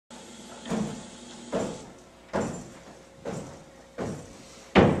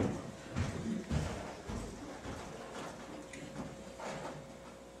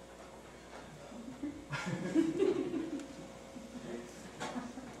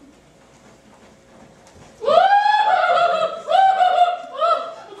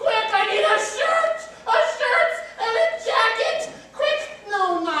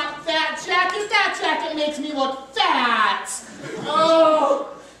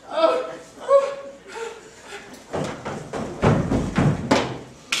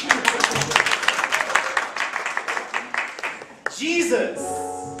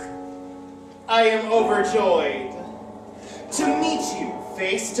overjoyed to meet you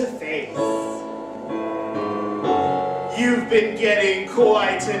face to face. You've been getting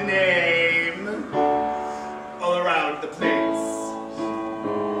quite a name all around the place.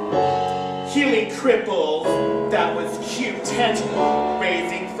 Healing cripples, that was cute, and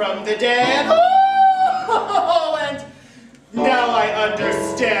raising from the dead. Oh, and now I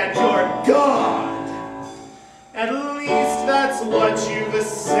understand you're God. At least that's what you've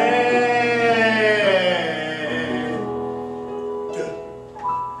said.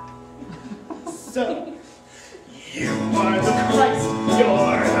 So, you are the Christ.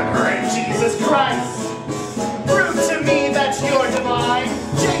 You're the great Jesus Christ. Prove to me that you're divine.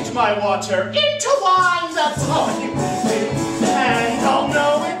 Change my water into wine. That's all you can do. And I'll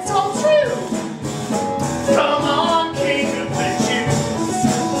know it's all true. Come on, King of the Jews.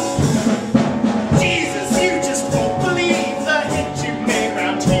 Jesus, you just won't believe the hit you made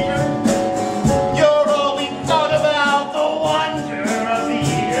round here. You're all we thought about, the wonder of the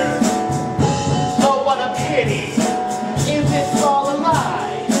year. Oh, what a pity. If it's all a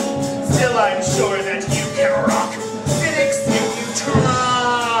lie, still I'm sure that you can rock cynics if you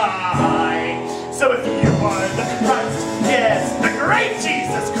try. So if you are the Christ, yes, the great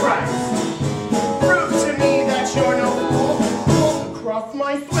Jesus Christ,